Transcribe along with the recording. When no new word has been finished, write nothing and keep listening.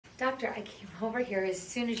Doctor, I came over here as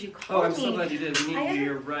soon as you called me. Oh, I'm so glad you did. We need you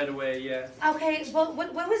here right away, yeah. Okay, well,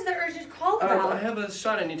 what was the urgent call about? I have a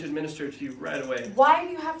shot I need to administer to you right away. Why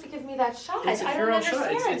do you have to give me that shot? It's a I don't cure-all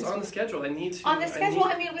understand. shot. It's on the schedule. I need to. On the schedule?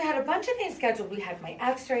 I mean, we had a bunch of things scheduled. We had my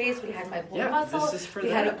x-rays, we had my blood muscle, this is for we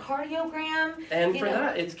had a cardiogram. And for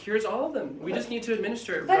that, it cures all of them. We just need to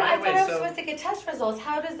administer it but right away. But I thought I was supposed to get test results.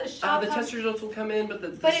 How does the shot the test results will come in, but the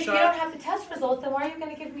But shot... if you don't have the test results, then why are you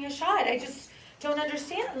going to give me a shot? I just don't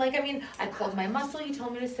understand. Like, I mean, I pulled my muscle. You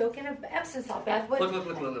told me to soak in an Epsom salt bath. What?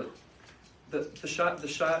 Look. The shot is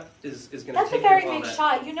going to take care of all that. That's a very big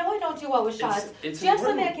shot. You know I don't do well with shots. It's do you have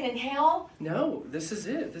something I can inhale? No, this is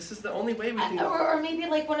it. This is the only way we can... Or maybe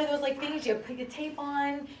like one of those like things you put your tape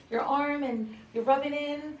on your arm and you rub it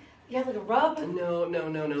in. You have like a rub? No.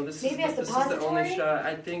 This is the only shot.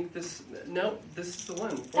 I think this... No, this is the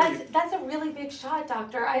one for you. That's a really big shot,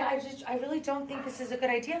 doctor. I really don't think this is a good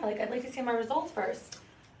idea. Like, I'd like to see my results first.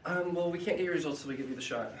 Well, we can't get your results until we give you the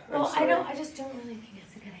shot. Well, I just don't really think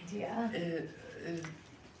it's a good idea.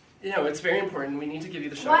 It's very important. We need to give you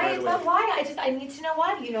the shot right away. But why? I need to know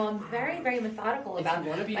why. You know, I'm very, very methodical about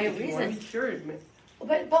my reasons. If you want to be cured...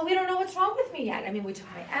 But we don't know what's wrong with me yet. I mean, we took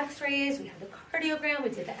my x-rays, we had the cardiogram, we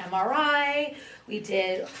did the MRI, we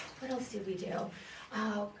did... What else did we do?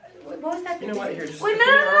 What was that? You know what? Here, just... Wait,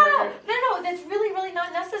 no, that's really, really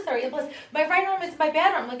not necessary. And plus, my right arm is my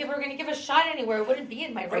bad arm. Like, if we were going to give a shot anywhere, it wouldn't be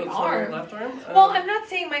in my right arm. Your left arm? Well, I'm not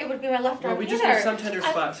saying it would be my left arm we just need some tender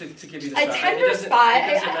spot to give you the shot. A tender spot?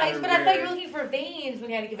 But I thought you were looking for veins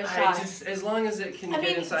when you had to give a shot. As long as it can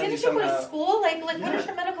get inside you somehow. Didn't you go to school? Like what is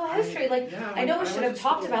your medical history? I know we should have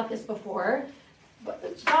talked about this before.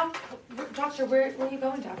 But, doctor, where are you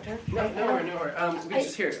going, doctor? Nowhere. We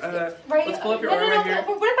just here. Right. Let's pull up your arm right here.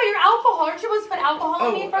 But what about your alcohol? Aren't you supposed to put alcohol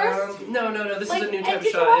on me first? No. This is a new type of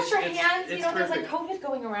shot. Did you wash your hands? It's there's like COVID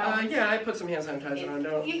going around. Yeah, I put some hand sanitizer on.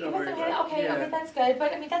 Don't worry about it. Okay, that's good.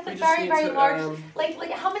 But I mean, that's a very, very large.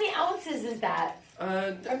 Like how many ounces is that?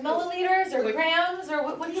 Or milliliters or grams or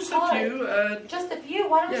what do you call it? Just a few.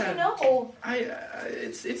 Why don't you know?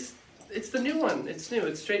 It's the new one. It's new.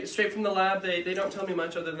 It's straight from the lab. They don't tell me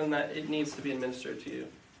much other than that it needs to be administered to you.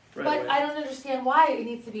 Right away. I don't understand why it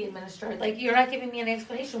needs to be administered. Like, you're not giving me an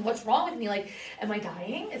explanation. What's wrong with me? Like, am I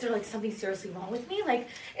dying? Is there like something seriously wrong with me? Like,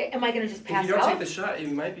 am I going to just pass out? If you don't take the shot, you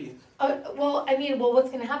might be. What's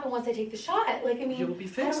going to happen once I take the shot? You'll be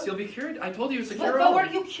fixed. You'll be cured. I told you it's a cure. But what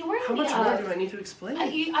are you curing me How much more do I need to explain?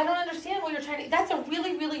 I don't understand what you're trying to... That's a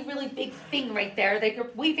really, really, really big thing right there that you're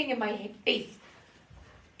waving in my face.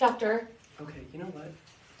 Doctor. Okay, you know what?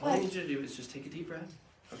 All I need you to do is just take a deep breath,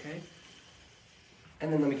 okay?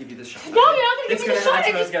 And then let me give you this shot. No, you're not going to give me the shot.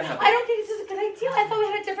 I don't think this is a good idea. I thought we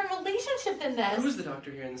had a different relationship than this. Who was the doctor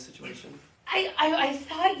here in this situation? I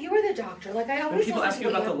thought you were the doctor. Like, I always... When people ask you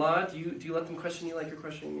about the law, do you let them question you like you're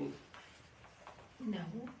questioning me? No.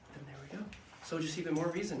 Then there we go. So just even more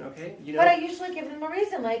reason, okay? But I usually give them a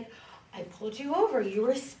reason. Like, I pulled you over. You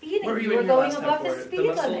were speeding. Where were you were going above the speed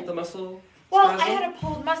limit. The muscle... Well, spasm? I had a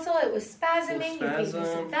pulled muscle. It was spasming. You gave me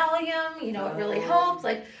some Valium. You know, it really helped.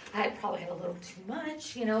 Like, I probably had a little too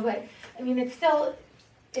much, you know, but, I mean, it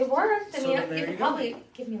worked. I mean, you could probably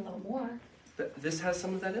give me a little more. This has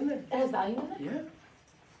some of that in there. It has Valium in there? Yeah.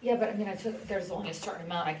 Yeah, but I mean, there's only a certain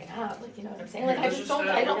amount I can have. Like, you know what I'm saying? Like,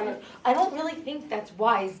 I don't really think that's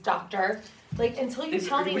wise, doctor. Like, until you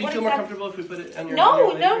tell me what exactly... Would you feel more comfortable if we put it on your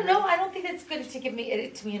leg? No, I don't think it's good to give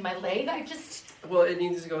it to me in my leg. Well, it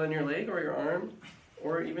needs to go in your leg or your arm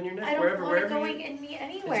or even your neck. I don't want it going in me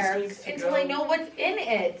anywhere until I know what's in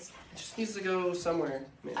it. It just needs to go somewhere.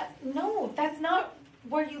 No, that's not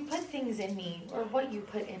where you put things in me or what you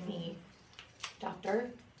put in me, doctor.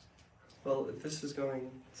 Well, if this is going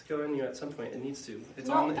to go in you at some point, it needs to. It's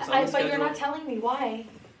no, on the schedule. But you're not telling me why.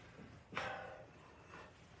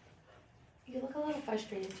 You look a little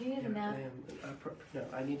frustrated. Do you need a nap? I am. No,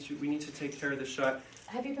 I need to. We need to take care of this shot.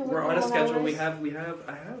 Have you been We're on a schedule. Hours?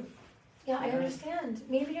 I have. Yeah, I understand.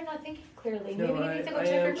 Maybe you're not thinking clearly. No, Maybe you need to go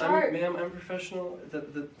check your chart. Ma'am, I'm professional.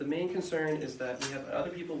 The main concern is that we have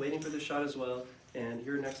other people waiting for this shot as well, and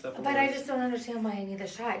you're next up. But I just don't understand why I need the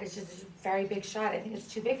shot. It's just a very big shot. I think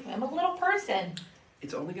it's too big for me. I'm a little person.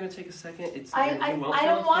 It's only going to take a second. I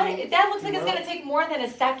don't want it. That looks like it's going to take more than a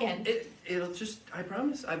second. It'll just, I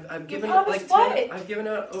promise. I've given out like 10. I've given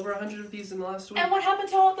out over 100 of these in the last week. And what happened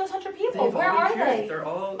to all those 100 people? Where are they? They're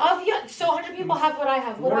all... So 100 people have what I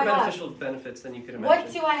have. What do I have? More beneficial benefits than you could imagine.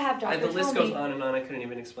 What do I have, doctor? The list goes on and on. I couldn't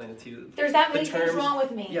even explain it to you. There's that many things wrong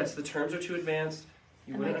with me. Yes, the terms are too advanced.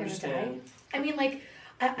 You wouldn't understand. I mean, like,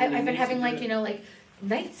 I've been having like, you know, like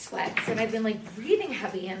night sweats, and I've been like breathing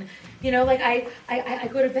heavy, and you know, like I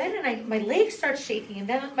go to bed and my leg starts shaking, and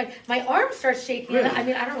then my arm starts shaking. Really? And I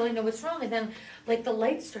mean, I don't really know what's wrong, and then like the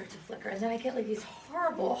lights start to flicker, and then I get like these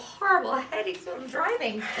horrible headaches when I'm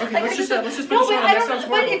driving. Okay, like, let's just no, put but you on. I That don't. sounds But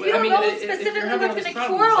horrible. if you don't I mean, know if you're specifically having what's all going these to cure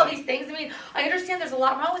problems, all then- these things, I mean, I understand there's a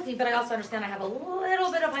lot wrong with me, but I also understand I have a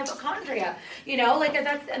little bit of hypochondria. You know, like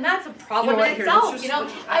that's a problem You know what, in here, itself. let's you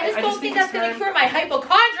just- know, I just don't think that's it's going to time- cure my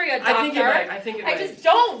hypochondria, doctor. I think it might. I think it I might. just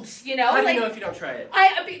don't. You know, How do like you know if you don't try it?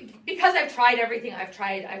 because I've tried everything. I've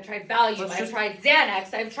tried Valium. Let's I've just- tried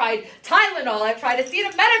Xanax. I've tried Tylenol. I've tried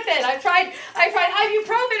acetaminophen. I've tried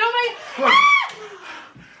ibuprofen. Oh my!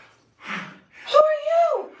 Ah! Who are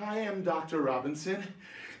you? I am Dr. Robinson.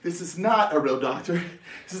 This is not a real doctor.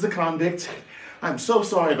 This is a convict. I'm so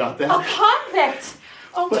sorry about that. A convict.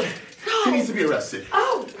 Oh But my he God. needs to be arrested.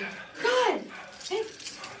 Oh God. Damn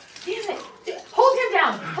it. Hold him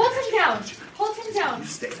down. Hold him down. Hold him down. You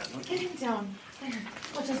stay down. Get him down. There.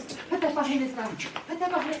 We'll just put that behind his back. Put that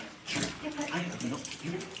behind. I have no...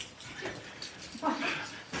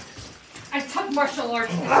 I took martial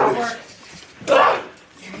arts to work.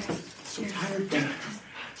 So tired, but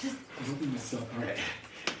Just I'm moving myself. All right.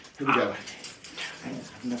 Here we go.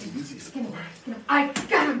 I've never used these before. I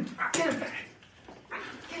got him. Get him.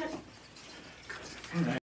 Get him. All right.